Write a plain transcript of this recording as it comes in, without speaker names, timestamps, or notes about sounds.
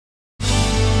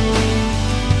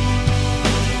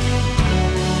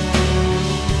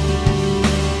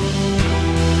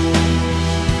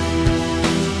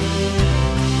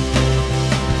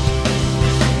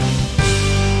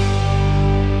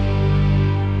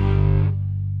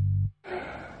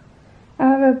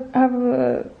So I have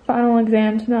a final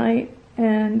exam tonight,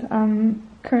 and I'm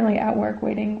currently at work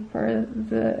waiting for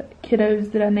the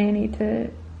kiddos that I nanny to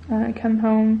come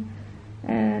home,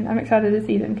 and I'm excited to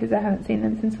see them because I haven't seen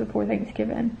them since before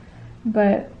Thanksgiving.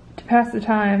 But to pass the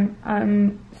time,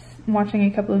 I'm watching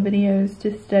a couple of videos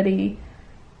to study,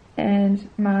 and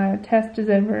my test is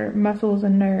over muscles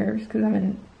and nerves because I'm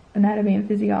in anatomy and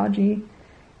physiology,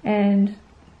 and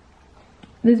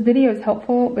this video is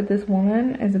helpful, but this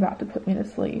woman is about to put me to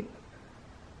sleep.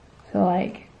 So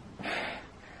like,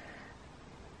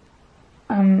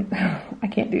 I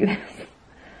can't do this.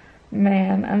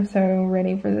 Man, I'm so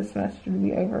ready for this semester to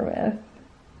be over with.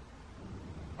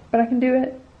 But I can do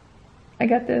it. I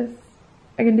got this.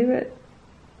 I can do it.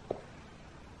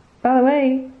 By the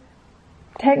way,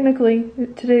 technically,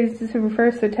 today's December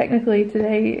 1st, so technically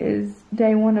today is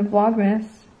day 1 of Vlogmas.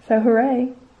 So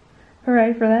hooray.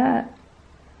 Hooray for that.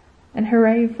 And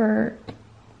hooray for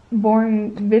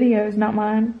boring videos, not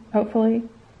mine, hopefully.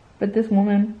 But this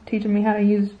woman teaching me how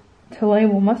to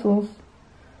label muscles.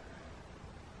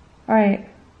 Alright,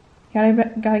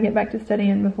 gotta get back to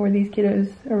studying before these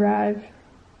kiddos arrive.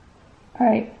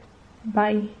 Alright,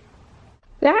 bye.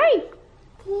 Hi!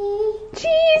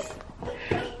 Cheese!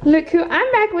 Look who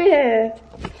I'm back with!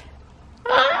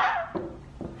 Ah!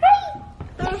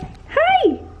 Hi!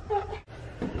 Hi!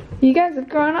 You guys have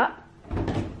grown up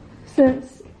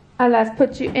since I last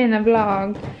put you in a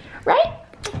vlog, right?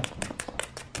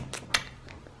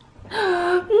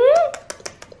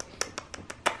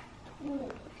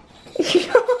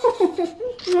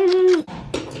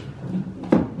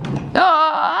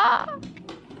 Ah!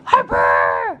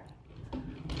 Harper!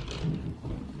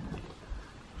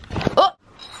 Oh!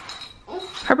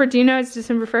 Harper, do you know it's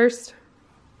December 1st?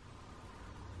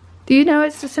 Do you know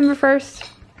it's December 1st?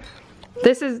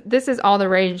 This is all the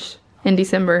rage in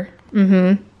December.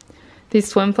 These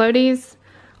swim floaties,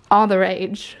 all the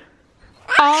rage.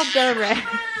 All the rage.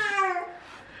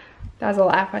 That was a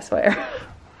laugh, I swear.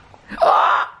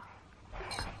 Oh!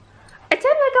 It's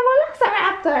like a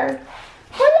velociraptor.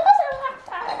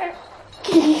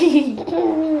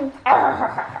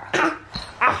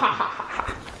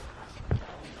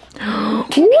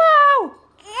 Wow!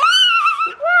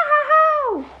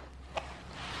 Wow!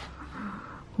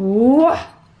 Whoa!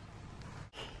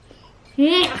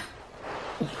 Yeah.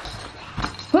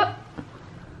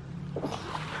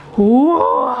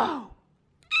 Whoa!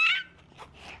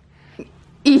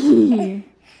 Eee.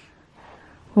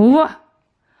 Whoa!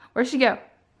 Where'd she go?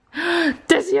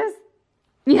 There she is!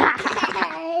 Yeah!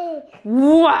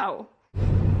 Whoa!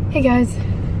 Hey guys,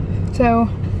 so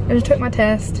I just took my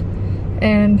test,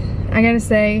 and I gotta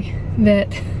say that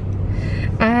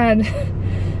I had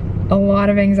a lot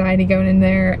of anxiety going in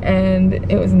there, and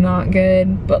it was not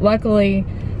good. But luckily,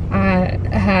 I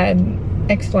had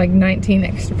like 19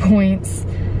 extra points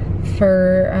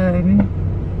for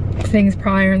things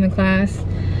prior in the class.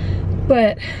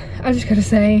 But I just gotta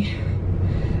say,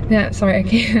 yeah, sorry, I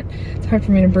can't. It's hard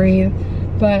for me to breathe.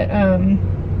 But I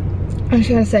just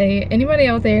gotta say, anybody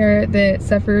out there that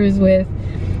suffers with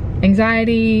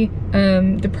anxiety,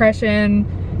 depression,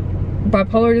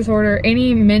 bipolar disorder,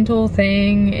 any mental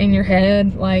thing in your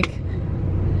head, like,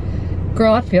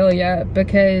 girl, I feel ya,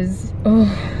 because, oh,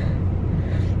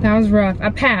 that was rough. I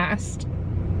passed,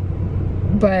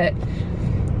 but,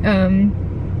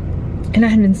 and I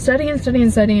had been studying,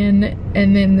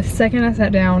 and then the second I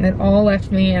sat down, it all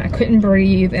left me, and I couldn't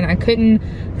breathe, and I couldn't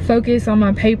focus on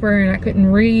my paper, and I couldn't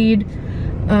read.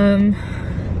 It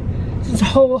was a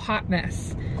whole hot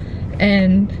mess,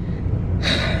 and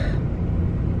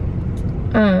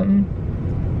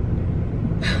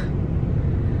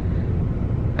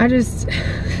I just,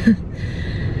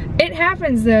 it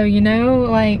happens though, you know,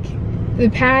 like the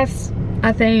past,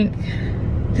 I think,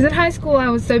 because in high school I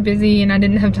was so busy and I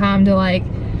didn't have time to like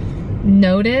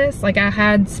notice. Like I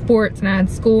had sports and I had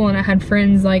school and I had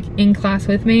friends like in class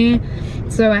with me,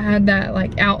 so I had that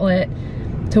like outlet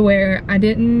to where I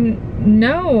didn't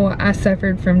know I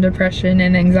suffered from depression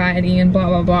and anxiety and blah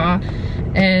blah blah.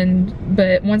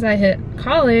 But once I hit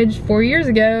college 4 years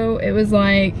ago, it was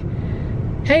like,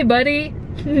 hey buddy,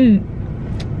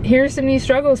 here's some new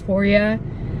struggles for you.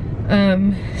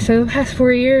 So the past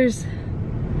 4 years,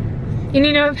 and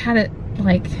you know, I've had it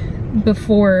like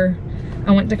before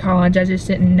I went to college, I just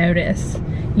didn't notice,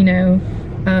 you know,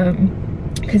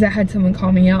 because I had someone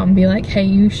call me out and be like, hey,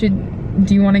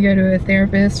 do you want to go to a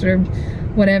therapist or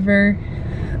whatever,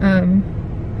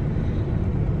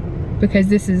 because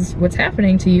this is what's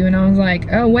happening to you. And I was like,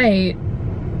 oh wait,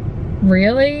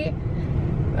 really?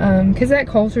 Because that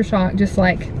culture shock just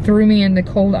like threw me into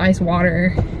cold ice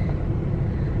water.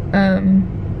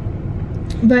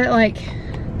 But like,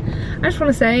 I just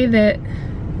want to say that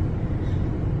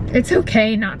it's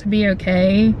okay not to be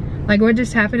okay. Like what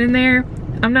just happened in there,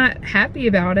 I'm not happy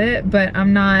about it, but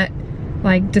I'm not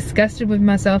like disgusted with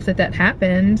myself that that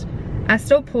happened. I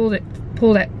still pulled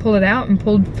it out and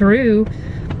pulled through,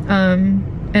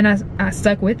 and I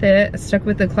stuck with it. I stuck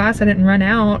with the class. I didn't run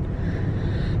out.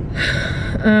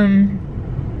 I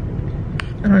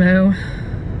don't know.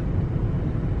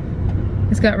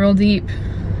 It's got real deep.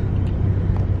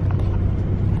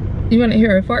 You want to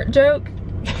hear a fart joke?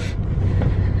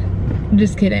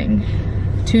 Just kidding.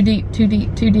 Too deep, too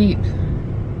deep, too deep.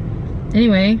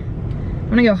 Anyway, I'm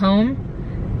gonna go home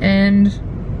and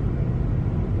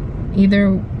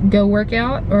either go work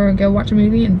out or go watch a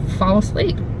movie and fall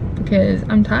asleep because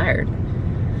I'm tired.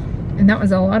 And that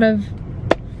was a lot of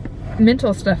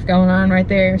mental stuff going on right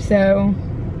there, so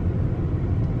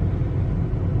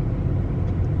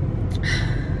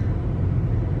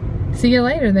see you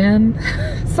later then.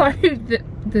 Sorry that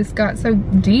this got so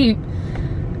deep.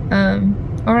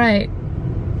 Alright,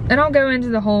 and I'll go into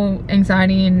the whole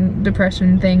anxiety and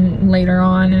depression thing later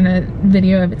on in a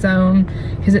video of its own,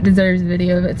 because it deserves a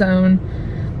video of its own.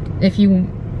 If you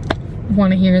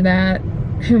want to hear that.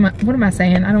 What am I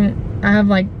saying? I have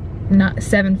like not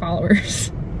 7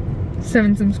 followers.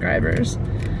 7 subscribers.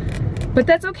 But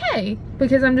that's okay,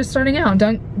 because I'm just starting out.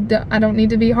 I don't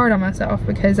need to be hard on myself,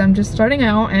 because I'm just starting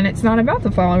out and it's not about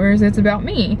the followers, it's about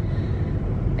me.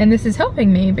 And this is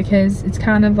helping me because it's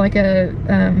kind of like a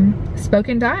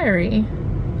spoken diary.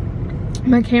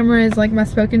 My camera is like my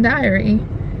spoken diary,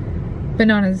 but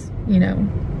not as, you know,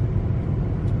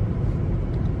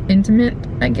 intimate,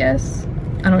 I guess.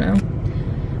 I don't know.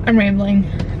 I'm rambling.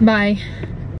 Bye.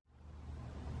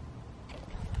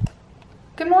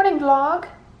 Good morning, vlog.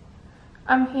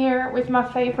 I'm here with my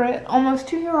favorite almost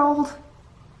 2-year-old.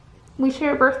 We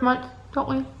share a birth month, don't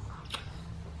we?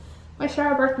 We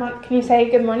share a birth month. Can you say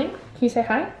good morning? Can you say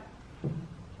hi?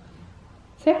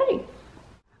 Say hi.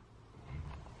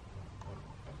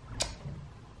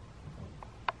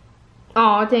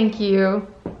 Aw, thank you.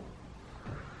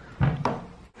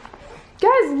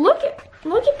 Guys, look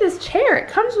at this chair. It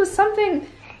comes with something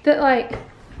that like,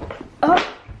 oh,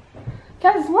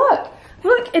 guys, look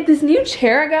at this new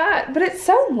chair I got, but it's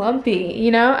so lumpy,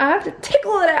 you know? I have to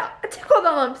tickle it out. I tickle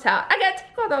the lumps out. I gotta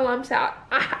tickle the lumps out.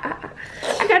 I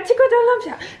gotta tickle the lumps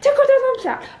out. Tickle the lumps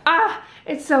out. Ah,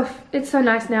 it's so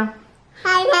nice now.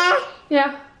 Hi,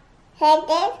 Yeah.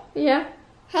 Dad. Yeah.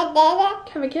 Hi, Dad.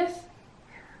 Can I have a kiss?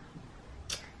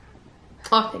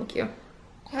 Oh, thank you.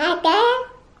 Hi, Dad.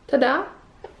 Ta-da.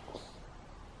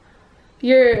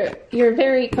 You're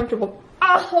very comfortable.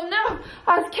 Oh no,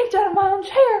 I was kicked out of my own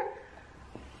chair.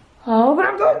 Oh, but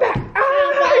I'm going back. I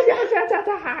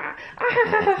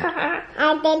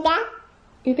did that.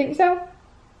 You think so?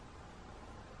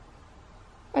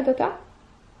 I did that.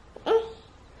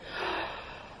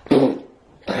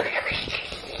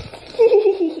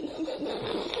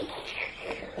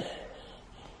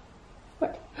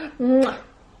 What?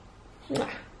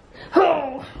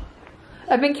 Oh,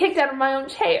 I've been kicked out of my own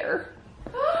chair.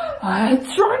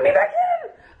 It's throwing me back in.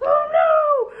 Oh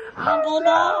no! Oh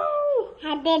no!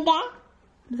 I did that.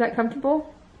 Is that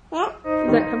comfortable? Yeah.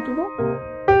 Is that comfortable?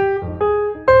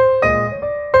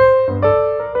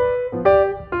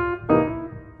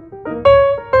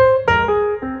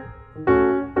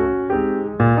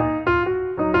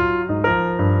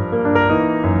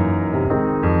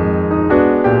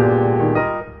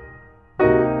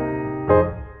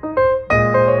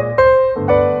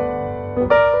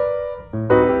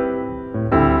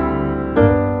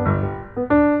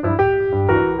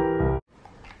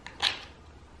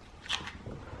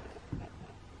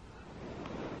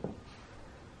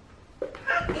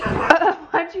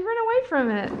 Why'd you run away from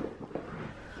it?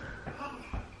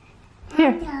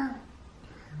 Here.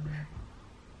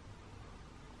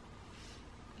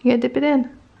 You gotta dip it in.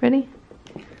 Ready?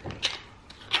 You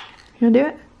wanna do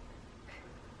it?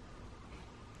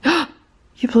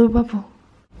 You blew a bubble.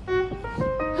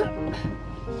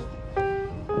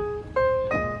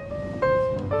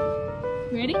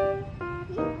 Ready?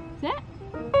 Set?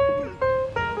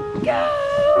 Go!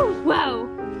 Whoa!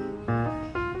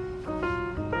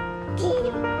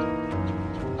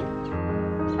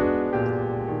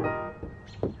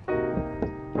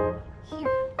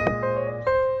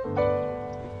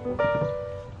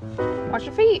 Watch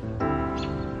your feet.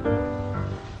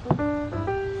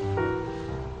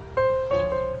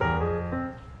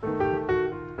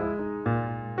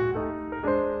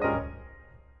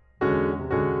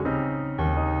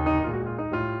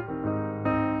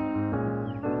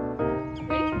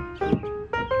 Ready?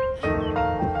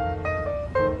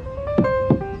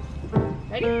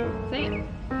 Ready? Say it.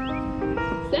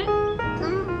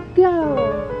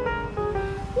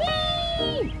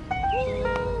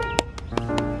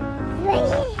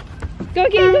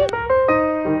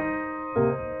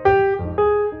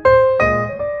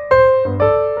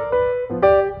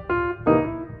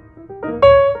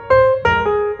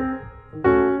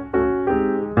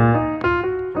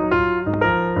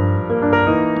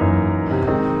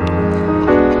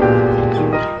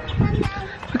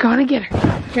 We're going to get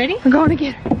her. Ready? We're going to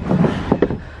get her.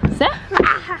 Say it.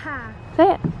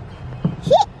 Say it.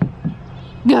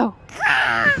 Go.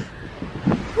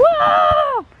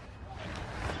 Whoa!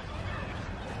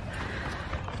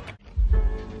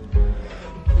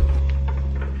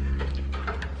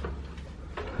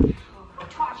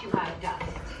 Taught you how to dust.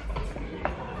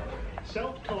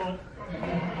 Self-taught.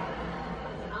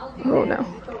 Oh no.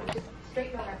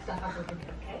 Straighten all that stuff up with me,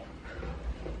 okay?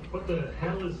 What the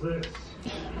hell is this?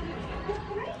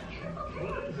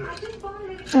 What is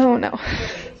it? Oh no.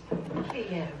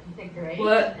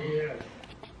 What? Yeah.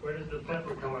 Where does the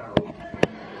pepper come out?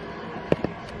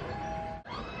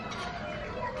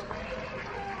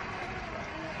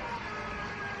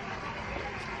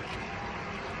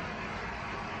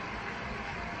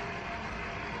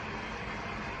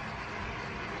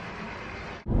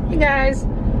 Hey guys.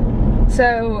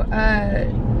 So,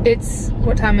 it's,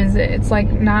 what time is it? It's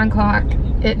like 9 o'clock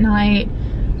at night.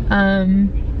 I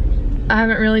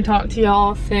haven't really talked to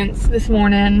y'all since this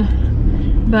morning,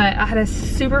 but I had a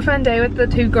super fun day with the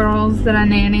 2 girls that I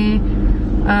nanny.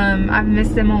 I've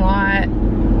missed them a lot,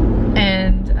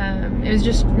 and it was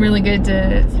just really good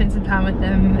to spend some time with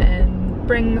them and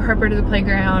bring Harper to the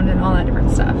playground and all that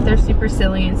different stuff. They're super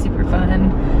silly and super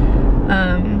fun.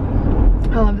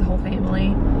 I love the whole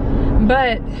family.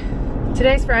 But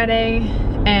today's Friday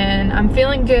and I'm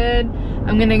feeling good.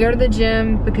 I'm gonna go to the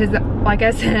gym because, like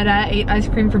I said, I ate ice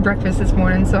cream for breakfast this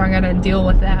morning, so I gotta deal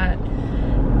with that.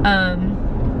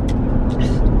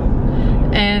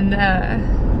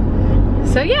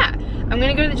 So yeah, I'm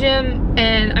gonna go to the gym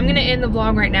and I'm gonna end the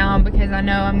vlog right now because I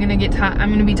know I'm gonna be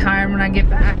tired when I get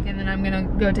back, and then I'm gonna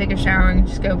go take a shower and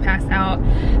just go pass out.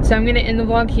 So I'm gonna end the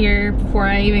vlog here before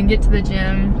I even get to the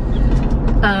gym,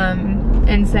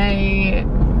 and say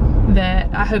that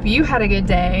I hope you had a good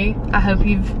day. I hope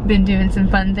you've been doing some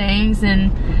fun things,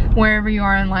 and wherever you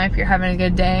are in life, you're having a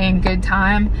good day and good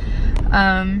time.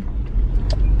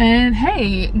 And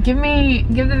hey, give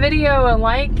the video a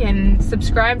like and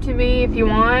subscribe to me if you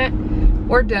want,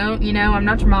 or don't, you know, I'm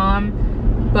not your mom.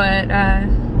 But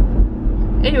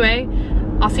anyway,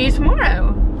 I'll see you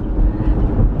tomorrow.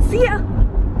 See ya.